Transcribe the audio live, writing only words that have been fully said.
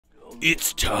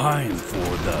It's time for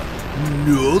the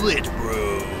Nullet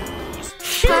Bros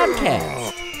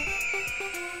podcast.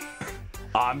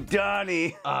 I'm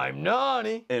Donnie. I'm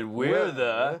Nani. And we're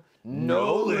the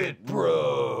Nullet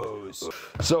Bros.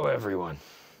 So everyone,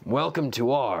 welcome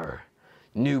to our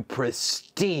new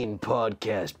pristine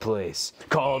podcast place.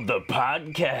 Called the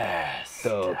podcast.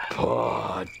 The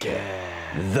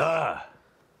podcast. The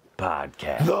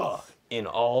podcast. The in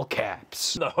all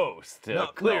caps. The host.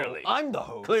 Clearly. No, I'm the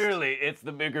host. Clearly, it's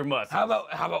the bigger muscle. How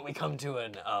about we come to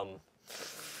an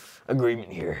agreement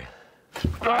here?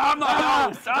 I'm the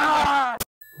host.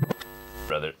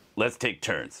 Brother, let's take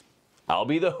turns. I'll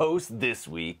be the host this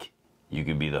week. You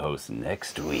can be the host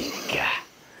next week.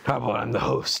 How about I'm the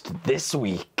host this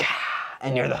week,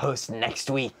 and you're the host next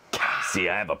week? See,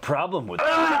 I have a problem with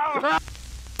that.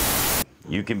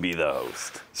 You can be the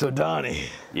host. So Donnie,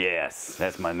 Yes,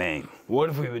 that's my name. what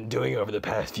have we been doing over the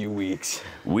past few weeks?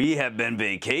 We have been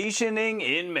vacationing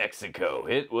in Mexico.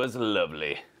 It was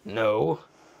lovely. No.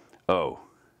 Oh.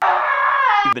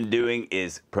 What we've been doing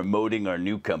is promoting our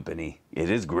new company. It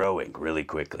is growing really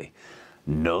quickly.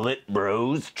 Nullet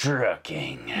Bros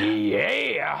Trucking.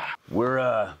 Yeah.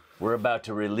 We're about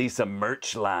to release a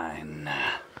merch line.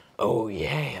 Oh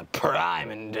yeah,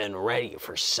 primed and ready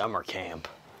for summer camp.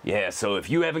 Yeah, so if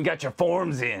you haven't got your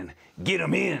forms in, get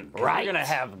them in. 'Cause Right. We're gonna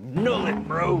have Nullet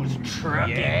Bros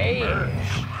Trucking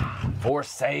merch for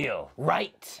sale.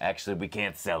 Right. Actually, we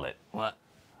can't sell it. What?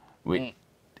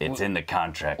 It's in the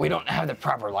contract. We don't have the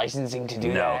proper licensing to do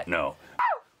No, that. no.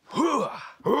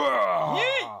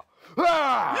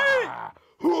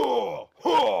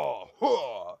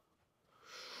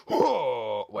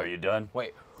 Are you done?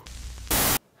 Wait.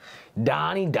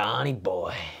 Donnie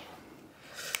boy.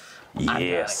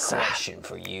 Yes. I've got a question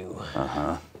for you.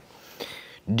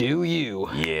 Do you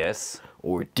Yes.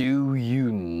 or do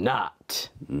you not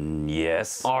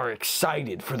Yes. are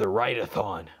excited for the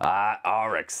write-a-thon? I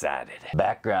are excited.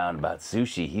 Background about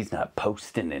Sushi, he's not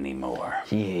posting anymore.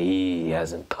 He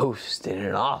hasn't posted in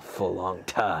an awful long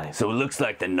time. So it looks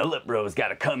like the Nullet Bros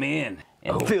gotta come in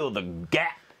and fill the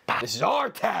gap. This is our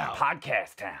town.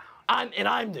 Podcast town.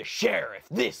 I'm the sheriff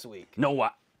this week. No,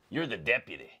 what? You're the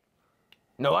deputy.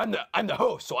 No, I'm the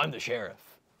host, so I'm the sheriff.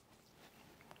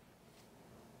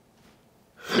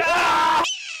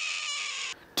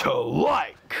 To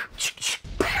like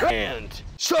and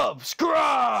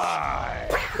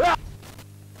subscribe.